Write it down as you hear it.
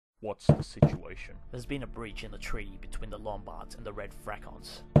What's the situation? There's been a breach in the treaty between the Lombards and the Red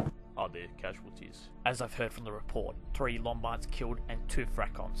Fracons. Are there casualties? As I've heard from the report, 3 Lombards killed and 2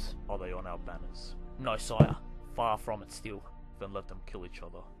 Fracons. Are they on our banners? No, sire. Far from it still. Then let them kill each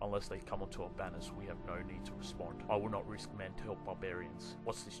other. Unless they come onto our banners, we have no need to respond. I will not risk men to help barbarians.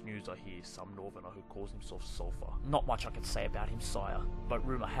 What's this news I hear? Some northerner who calls himself Sulphur. Not much I can say about him, sire, but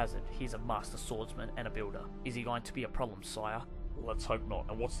rumour has it he's a master swordsman and a builder. Is he going to be a problem, sire? Let's hope not.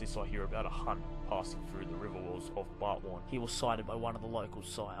 And what's this I hear about a Hun passing through the river walls of Bartwan? He was sighted by one of the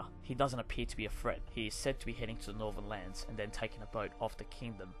locals, sire. He doesn't appear to be a threat. He is said to be heading to the northern lands and then taking a boat off the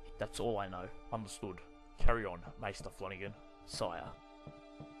kingdom. That's all I know. Understood. Carry on, Maester Flanagan. Sire.